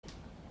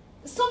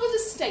The Song of the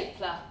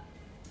Stapler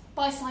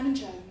by Simon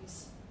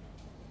Jones.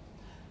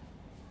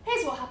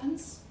 Here's what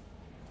happens.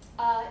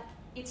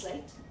 It's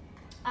late,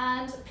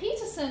 and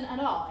Peterson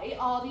and I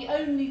are the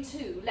only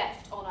two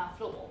left on our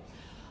floor.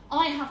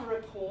 I have a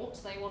report,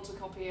 they want a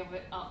copy of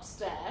it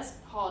upstairs,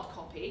 hard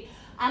copy,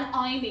 and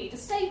I need a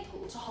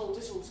staple to hold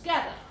it all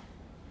together.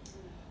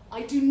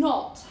 I do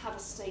not have a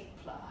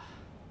stapler.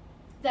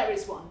 There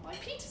is one by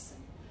Peterson.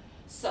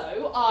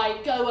 So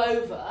I go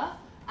over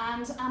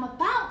and am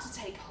about to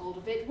take hold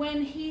of it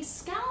when he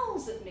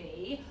scowls at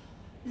me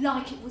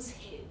like it was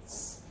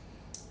his.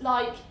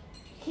 Like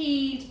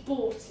he'd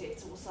bought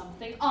it or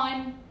something.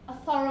 I'm a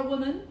thorough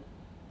woman,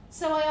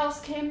 so I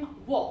ask him,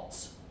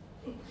 what?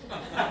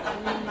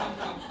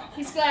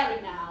 He's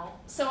glaring now,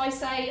 so I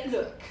say,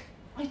 look,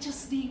 I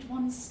just need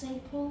one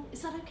staple,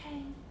 is that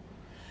okay?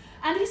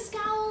 And he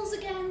scowls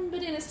again,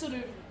 but in a sort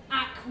of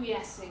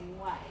acquiescing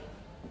way.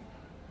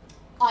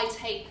 I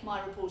take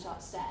my report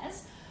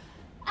upstairs,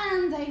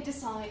 and they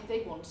decide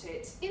they want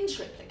it in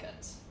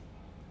triplicate.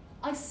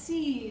 I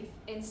seethe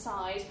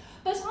inside,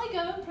 but I go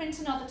and print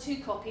another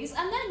 2 copies,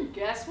 and then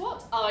guess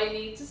what? I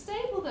need to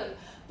staple them.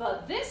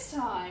 But this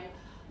time,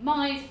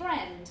 my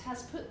friend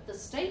has put the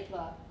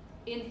stapler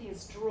in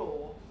his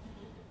drawer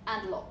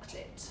and locked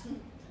it.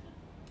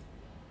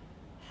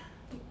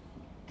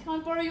 Can I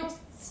borrow your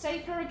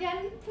stapler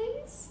again,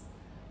 please?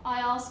 I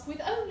ask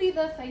with only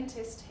the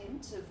faintest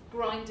hint of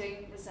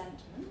grinding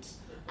resentment,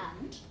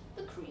 and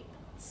the creep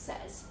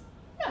says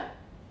no.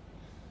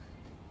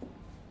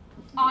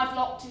 I've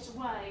locked it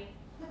away,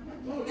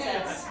 he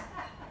says.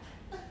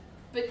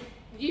 But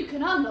you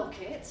can unlock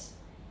it.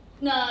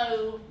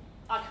 No,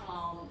 I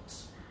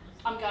can't.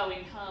 I'm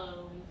going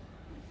home.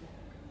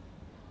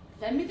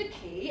 Lend me the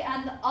key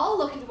and I'll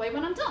lock it away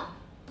when I'm done.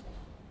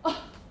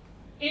 Oh,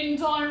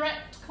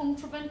 indirect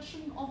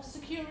contravention of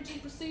security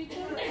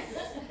procedure?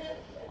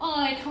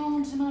 I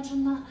can't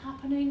imagine that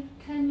happening,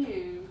 can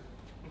you?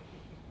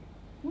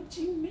 What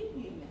do you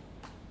mean?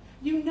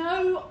 You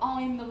know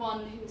I'm the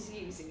one who's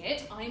using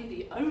it. I'm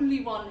the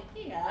only one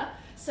here,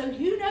 so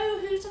you know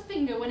who to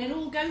finger when it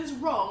all goes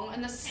wrong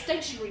and the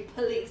stationery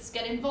police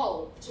get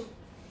involved.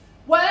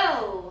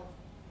 Well,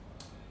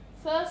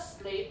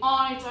 firstly,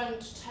 I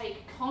don't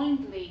take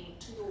kindly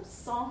to your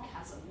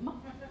sarcasm,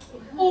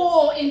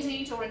 or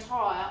indeed your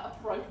entire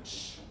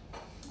approach.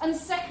 And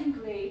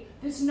secondly,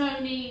 there's no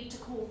need to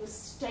call the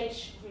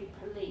stationery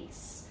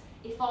police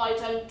if I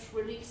don't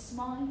release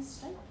my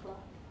stapler.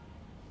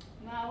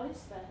 Now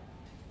is there?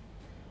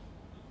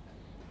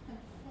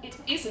 It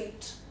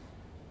isn't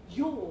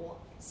your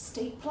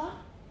stapler.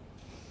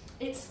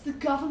 It's the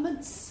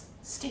government's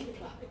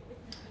stapler.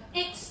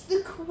 It's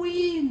the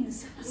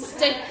Queen's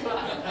stapler.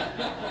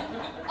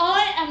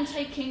 I am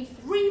taking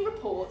 3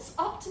 reports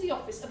up to the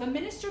office of a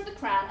Minister of the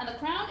Crown, and the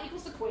Crown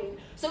equals the Queen,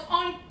 so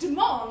I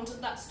demand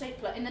that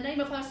stapler in the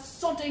name of her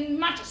sodding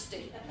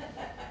majesty.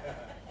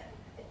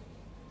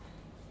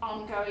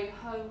 I'm going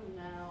home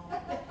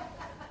now.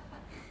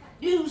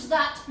 Use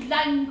that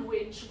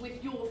language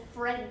with your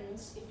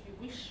friends if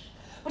you wish,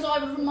 but I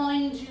would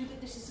remind you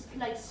that this is a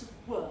place of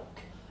work,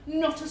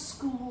 not a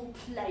school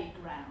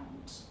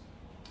playground.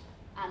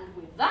 And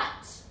with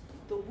that,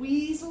 the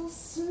weasel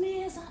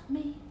sneers at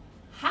me,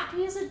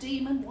 happy as a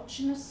demon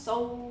watching a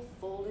soul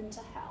fall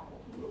into hell.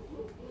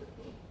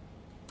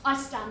 I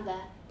stand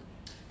there,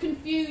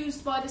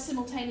 confused by the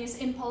simultaneous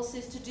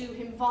impulses to do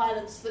him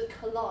violence that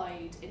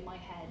collide in my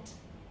head.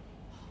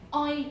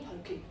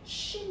 Eye-poking,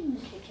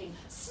 shin-kicking,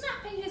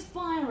 snapping his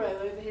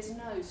biro over his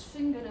nose,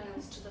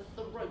 fingernails to the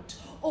throat,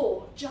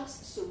 or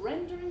just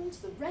surrendering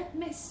to the red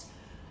mist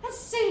and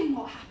seeing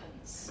what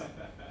happens.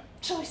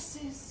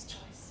 Choices,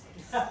 choices.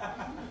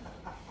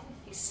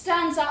 He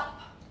stands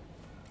up,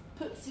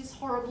 puts his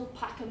horrible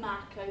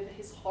pack-a-mac over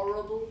his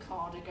horrible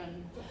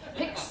cardigan,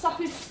 picks up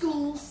his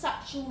school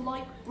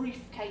satchel-like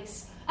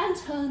briefcase and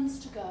turns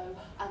to go,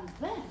 and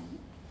then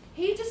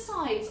he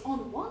decides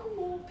on one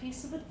more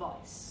piece of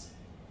advice.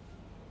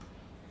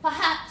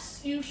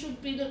 Perhaps you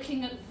should be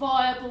looking at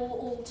viable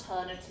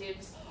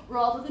alternatives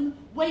rather than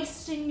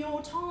wasting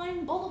your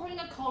time bothering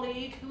a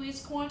colleague who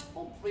is quite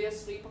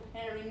obviously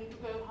preparing to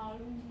go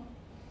home.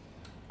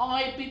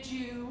 I bid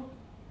you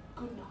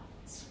good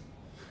night.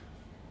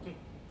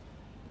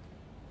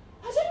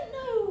 I don't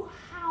know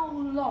how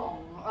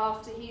long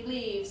after he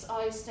leaves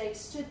I stay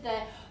stood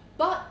there,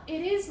 but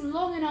it is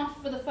long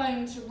enough for the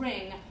phone to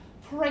ring,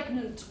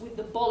 pregnant with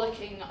the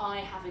bollocking I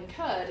have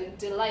incurred in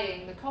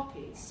delaying the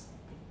copies.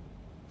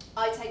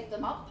 I take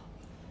them up,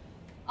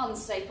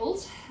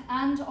 unstapled,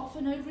 and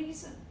offer no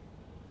reason.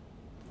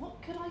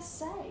 What could I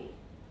say?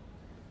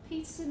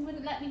 Peterson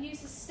wouldn't let me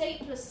use the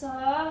stapler,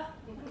 sir.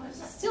 I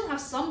still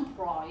have some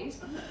pride.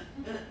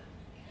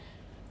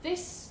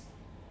 This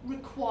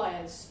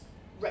requires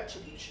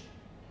retribution.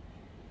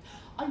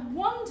 I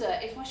wonder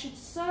if I should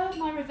serve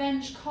my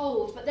revenge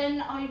cold, but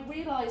then I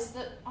realise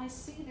that I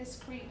see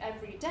this creep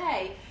every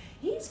day.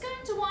 He's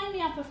going to wind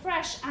me up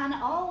afresh, and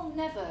I'll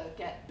never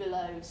get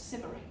below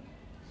simmering.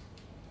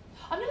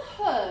 I've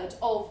never heard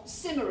of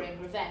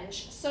simmering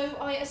revenge, so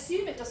I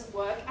assume it doesn't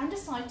work and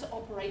decide to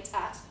operate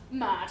at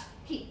mad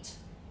heat.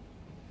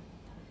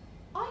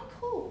 I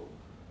call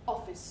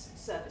office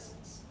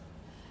services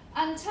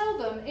and tell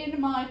them in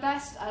my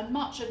best and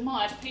much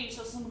admired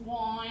Peterson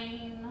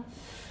whine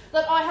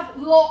that I have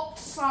locked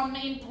some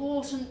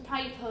important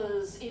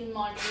papers in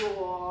my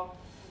drawer.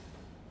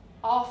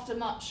 After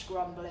much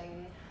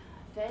grumbling,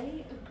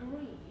 they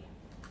agree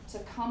to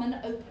come and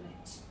open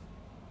it.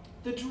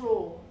 The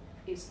drawer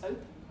is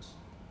opened.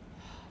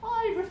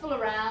 I riffle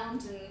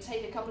around and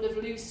take a couple of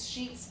loose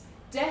sheets,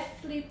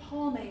 deftly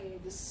palming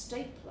the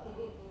stapler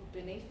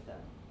beneath them.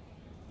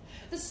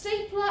 The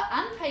stapler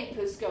and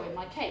papers go in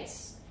my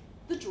case.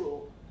 The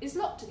drawer is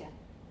locked again.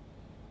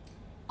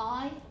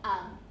 I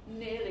am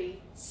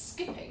nearly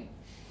skipping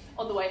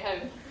on the way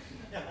home.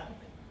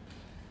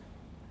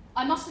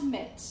 I must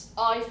admit,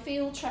 I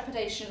feel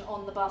trepidation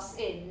on the bus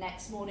in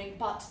next morning,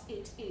 but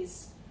it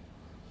is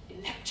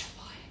electrifying.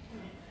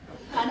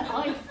 And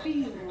I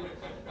feel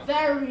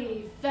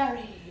very,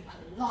 very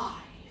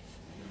alive.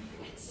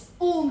 It's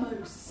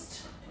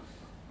almost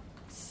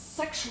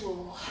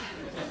sexual.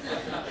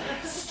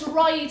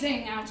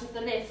 Striding out of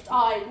the lift,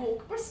 I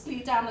walk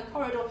briskly down the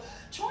corridor,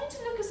 trying to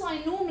look as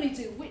I normally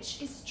do,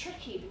 which is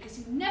tricky because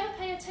you never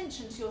pay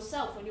attention to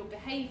yourself when you're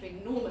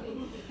behaving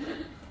normally.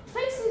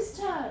 Faces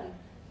turn,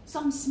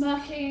 some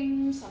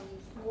smirking, some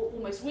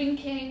almost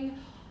winking,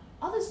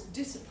 others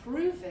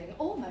disapproving,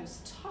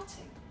 almost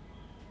tutting.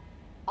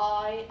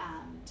 I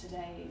am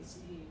today's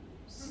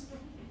news.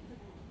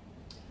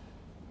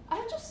 I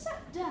have just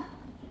sat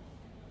down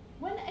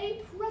when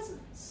a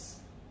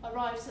presence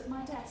arrives at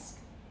my desk.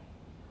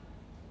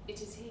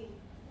 It is he.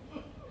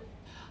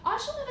 I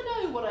shall never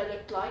know what I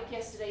looked like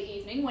yesterday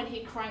evening when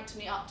he cranked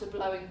me up to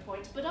blowing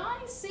point, but I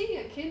see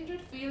a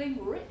kindred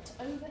feeling writ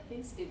over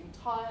his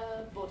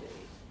entire body.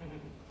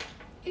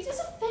 It is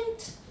a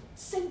faint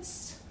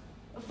sense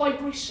of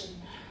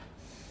vibration.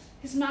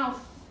 His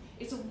mouth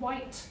is a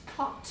white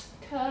cut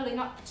curling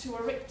up to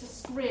a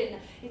rictus grin,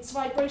 its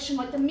vibration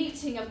like the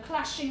meeting of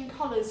clashing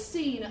colours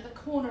seen at the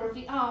corner of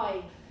the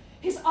eye.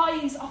 His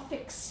eyes are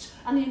fixed,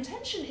 and the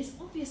intention is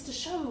obvious to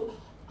show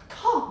a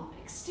calm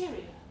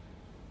exterior.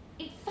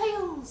 It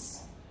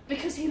fails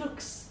because he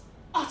looks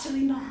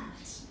utterly mad,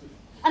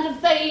 and a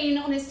vein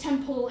on his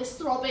temple is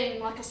throbbing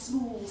like a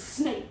small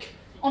snake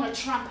on a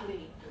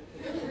trampoline.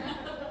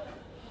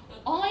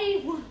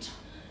 I would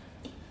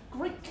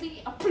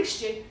greatly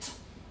appreciate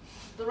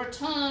the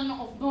return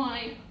of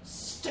my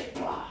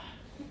stapler,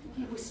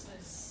 he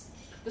whispers,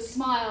 the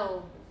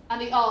smile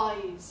and the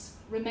eyes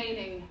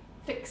remaining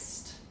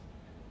fixed.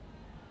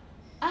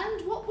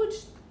 And what would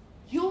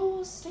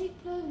your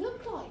stapler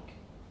look like?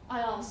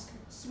 I ask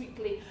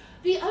sweetly.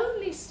 The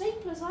only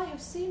staplers I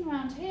have seen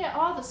round here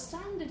are the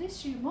standard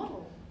issue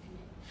model.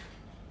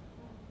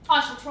 I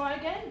shall try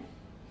again,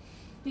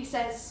 he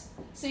says,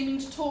 seeming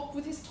to talk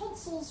with his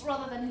tonsils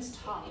rather than his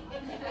tongue.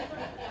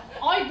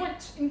 I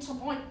went into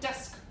my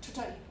desk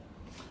today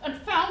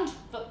and found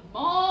that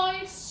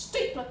my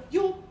stapler,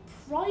 your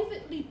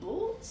privately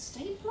bought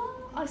stapler?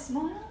 I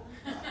smile.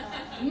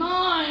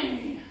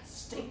 My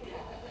stapler.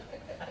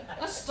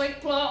 A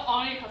stapler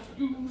I have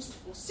used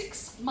for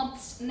 6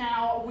 months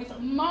now with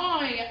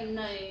my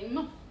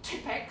name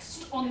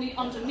Tipexed on the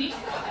underneath.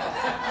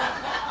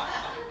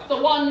 The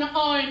one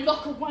I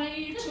lock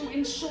away to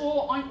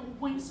ensure I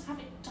always have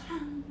it to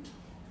hand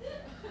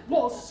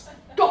was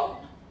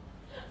gone.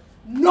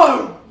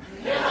 No!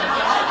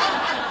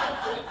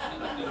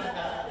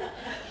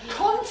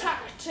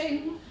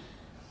 Contacting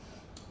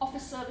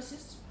office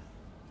services,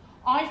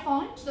 I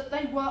find that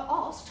they were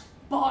asked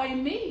by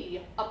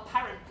me,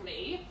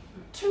 apparently,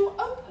 to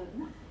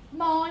open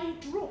my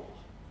drawer.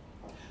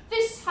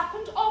 This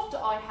happened after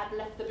I had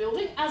left the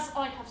building, as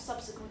I have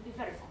subsequently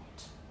verified.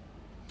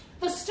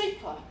 The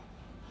stapler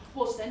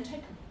was then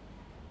taken.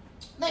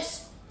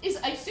 This is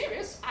a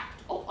serious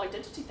act of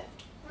identity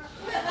theft.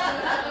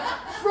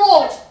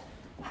 Fraud!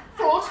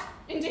 Fraud,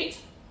 indeed.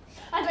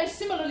 And a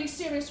similarly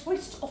serious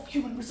waste of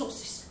human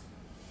resources.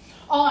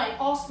 I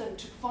asked them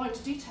to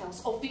provide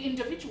details of the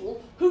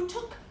individual who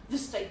took the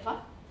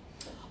stapler.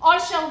 I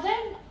shall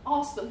then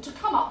ask them to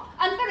come up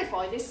and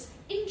verify this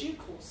in due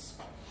course,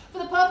 for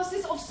the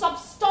purposes of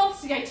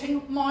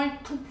substantiating my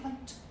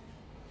complaint.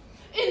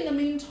 In the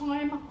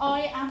meantime,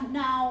 I am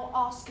now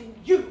asking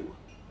you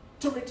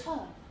to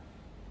return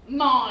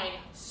my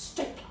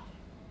stapler.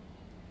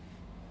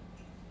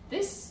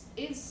 This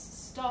is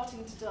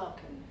starting to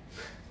darken.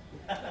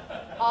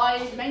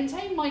 I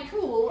maintain my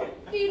cool,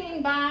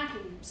 leaning back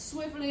and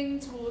swivelling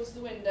towards the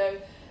window,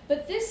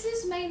 but this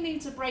is mainly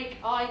to break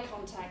eye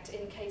contact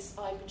in case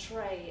I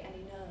betray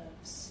any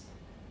nerves.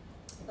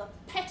 The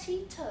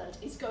petty turd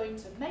is going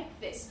to make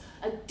this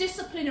a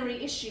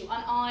disciplinary issue,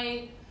 and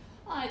I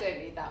don't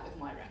need that with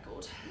my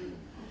record.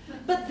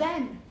 But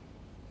then,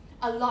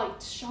 a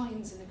light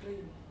shines in the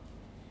gloom.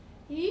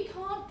 He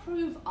can't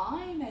prove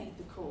I made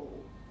the call.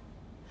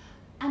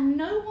 And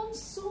no one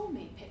saw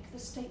me pick the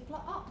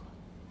stapler up.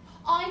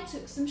 I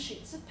took some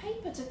sheets of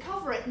paper to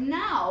cover it.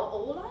 Now,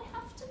 all I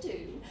have to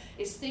do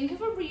is think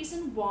of a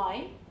reason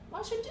why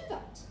I should do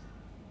that.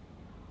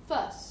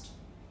 First,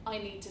 I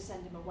need to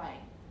send him away.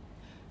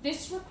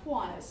 This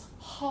requires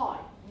high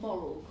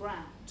moral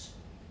ground.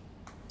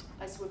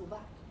 I swivel back.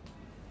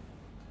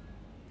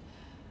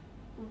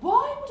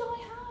 Why would I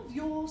have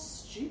your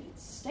stupid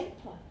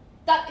stapler?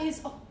 That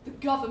is the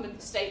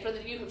government stapler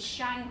that you have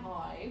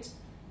shanghaied.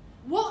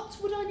 What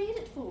would I need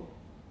it for?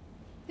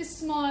 His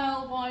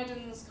smile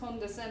widens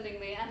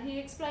condescendingly, and he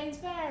explains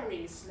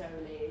very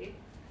slowly.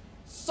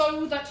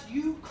 So that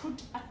you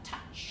could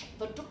attach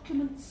the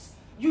documents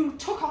you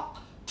took up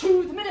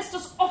to the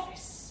minister's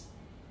office.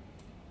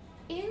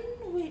 In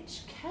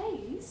which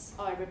case,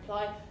 I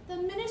reply, the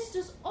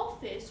minister's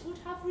office would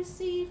have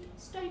received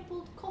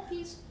stapled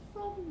copies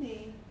from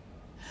me.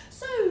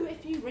 So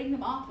if you ring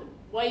them up and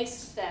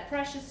waste their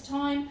precious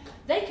time,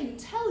 they can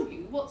tell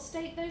you what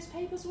state those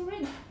papers were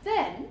in.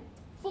 Then,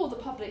 for the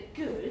public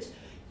good,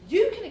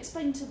 you can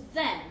explain to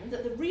them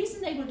that the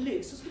reason they were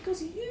loose was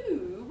because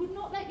you would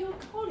not let your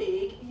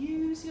colleague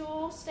use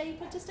your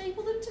stapler to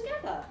staple them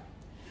together.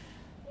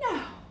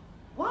 Now,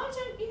 why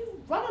don't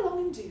you run along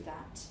and do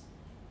that?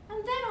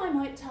 And then I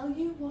might tell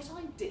you what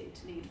I did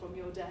need from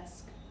your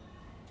desk.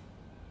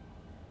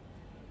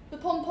 The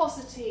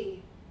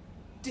pomposity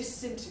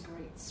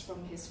disintegrates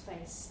from his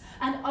face,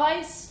 and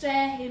I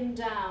stare him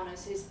down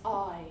as his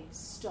eyes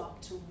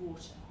start to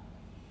water.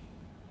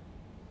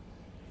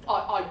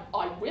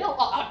 I will,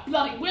 I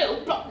bloody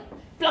will,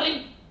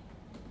 bloody...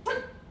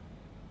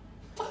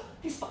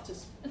 He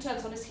sputters and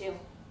turns on his heel.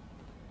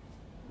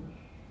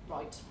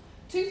 Right.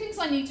 2 things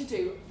I need to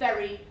do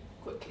very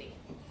quickly.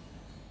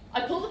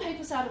 I pull the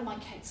papers out of my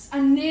case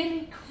and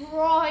nearly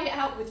cry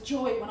out with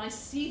joy when I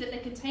see that they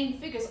contain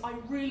figures I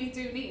really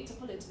do need to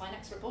pull into my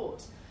next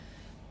report.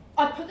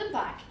 I put them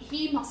back.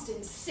 He must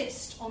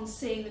insist on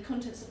seeing the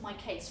contents of my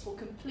case for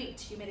complete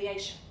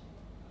humiliation.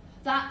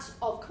 That,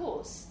 of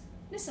course,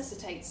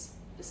 necessitates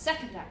the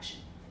second action,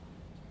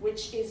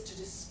 which is to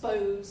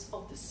dispose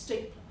of the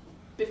stapler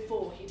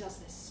before he does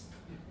this.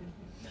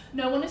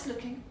 No one is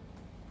looking,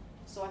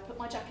 so I put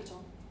my jacket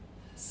on,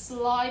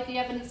 slide the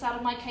evidence out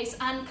of my case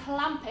and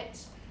clamp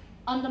it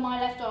under my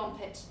left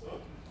armpit.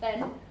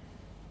 Then,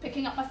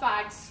 picking up my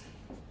fags,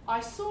 I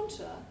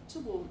saunter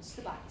towards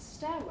the back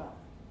stairwell.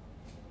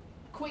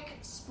 Quick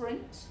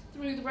sprint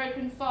through the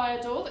broken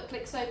fire door that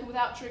clicks open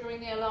without triggering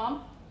the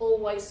alarm.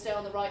 Always stay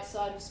on the right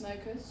side of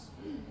smokers.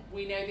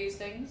 We know these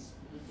things.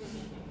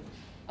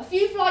 A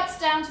few flights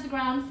down to the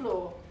ground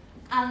floor,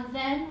 and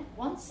then,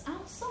 once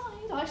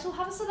outside, I shall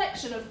have a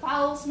selection of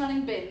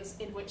foul-smelling bins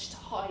in which to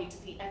hide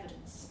the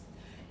evidence.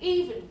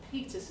 Even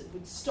Peterson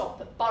would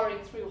stop at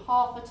burrowing through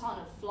half a ton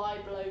of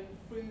fly-blown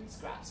food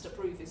scraps to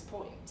prove his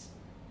point.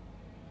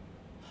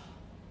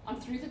 I'm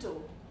through the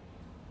door,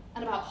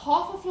 and about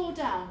half a floor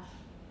down,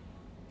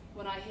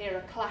 when I hear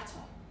a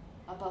clatter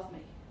above me.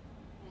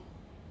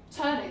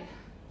 Turning,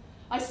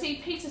 I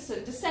see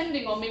Peterson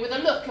descending on me with a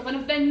look of an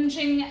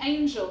avenging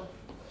angel.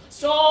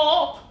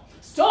 "Stop!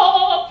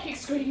 Stop!" he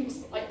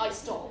screams. I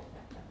stop.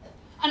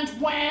 "And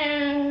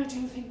where do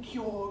you think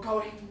you're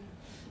going?"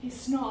 he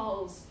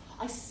snarls.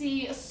 I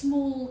see a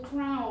small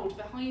crowd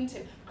behind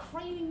him,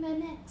 craning their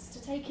necks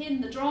to take in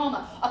the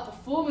drama, a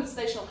performance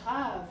they shall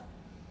have.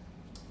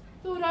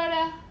 "Thought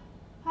I'd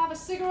have a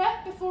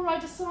cigarette before I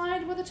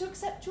decide whether to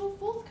accept your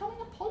forthcoming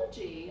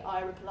apology,"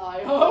 I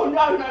reply. "Oh, no,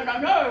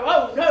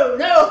 oh,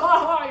 no,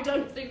 I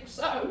don't think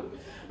so.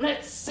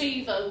 Let's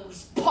see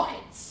those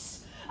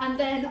pockets." And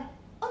then,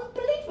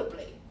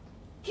 unbelievably,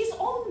 he's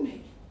on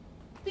me.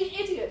 The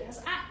idiot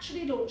has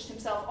actually launched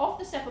himself off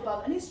the step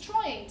above and is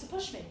trying to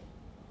push me.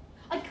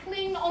 I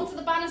cling onto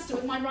the banister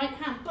with my right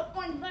hand, but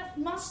my left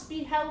must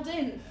be held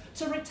in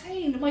to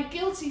retain my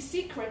guilty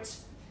secret.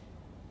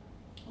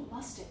 Or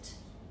must it?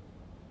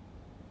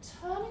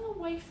 Turning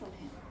away from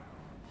him,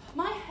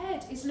 my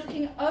head is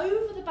looking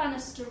over the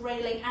banister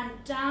railing and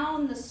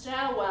down the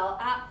stairwell,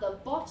 at the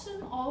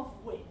bottom of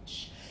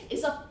which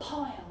is a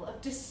pile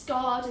of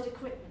discarded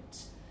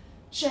equipment.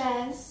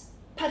 Chairs,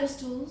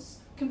 pedestals,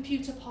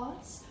 computer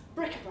parts,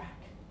 bric-a-brac.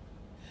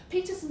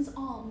 Peterson's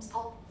arms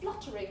are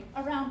fluttering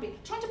around me,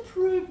 trying to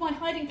prove my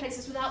hiding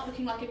places without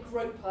looking like a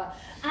groper,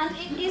 and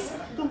it is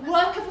the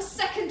work of a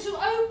second to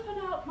open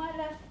out my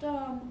left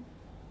arm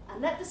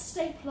and let the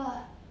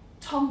stapler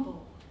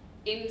tumble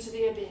into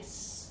the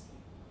abyss.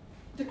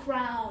 The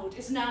crowd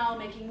is now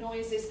making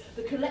noises,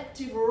 the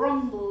collective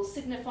rumble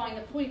signifying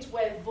the point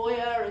where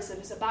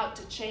voyeurism is about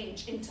to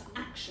change into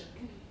action.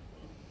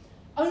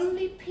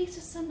 Only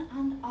Peterson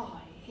and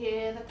I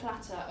hear the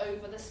clatter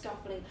over the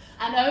scuffling,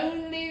 and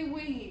only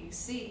we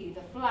see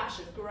the flash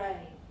of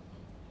grey.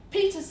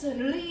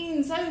 Peterson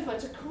leans over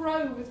to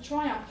crow with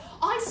triumph.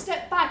 I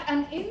step back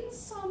and in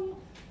some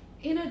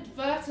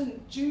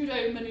inadvertent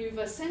judo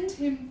manoeuvre send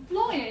him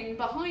flying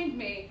behind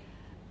me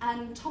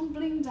and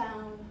tumbling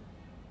down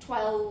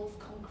 12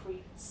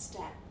 concrete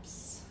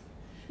steps,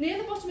 near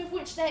the bottom of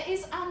which there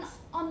is an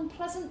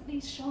unpleasantly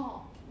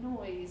sharp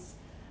noise,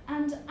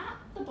 and at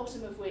the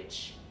bottom of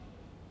which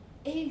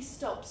he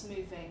stops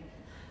moving.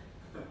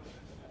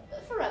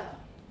 Forever.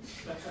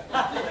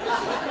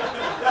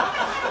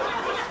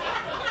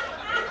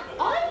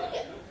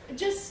 I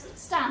just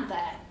stand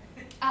there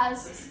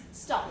as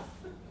stuff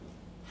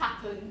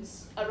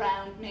happens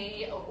around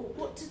me, or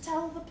what to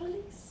tell the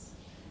police.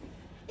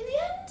 In the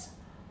end,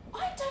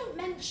 I don't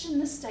mention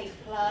the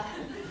stapler,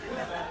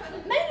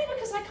 mainly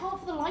because I can't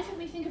for the life of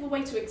me think of a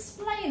way to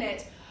explain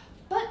it,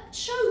 but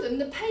show them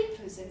the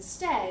papers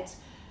instead.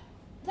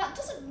 That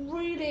doesn't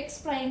really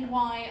explain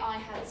why I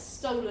had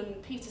stolen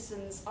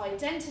Peterson's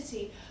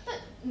identity,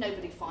 but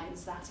nobody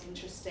finds that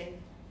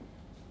interesting.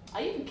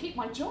 I even keep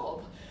my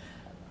job.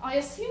 I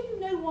assume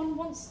no one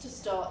wants to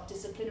start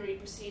disciplinary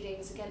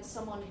proceedings against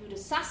someone who'd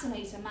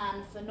assassinate a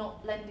man for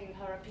not lending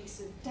her a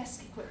piece of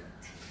desk equipment.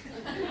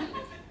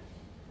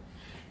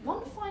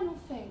 One final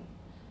thing.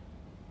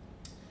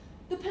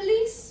 The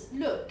police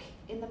look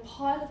in the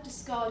pile of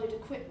discarded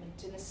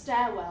equipment in the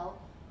stairwell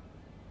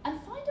and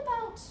find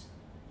about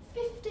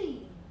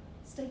 15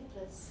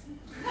 staplers.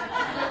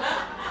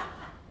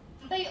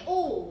 They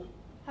all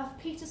have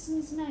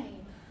Peterson's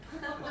name,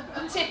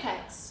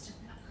 Tipp-Exed,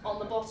 on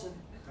the bottom.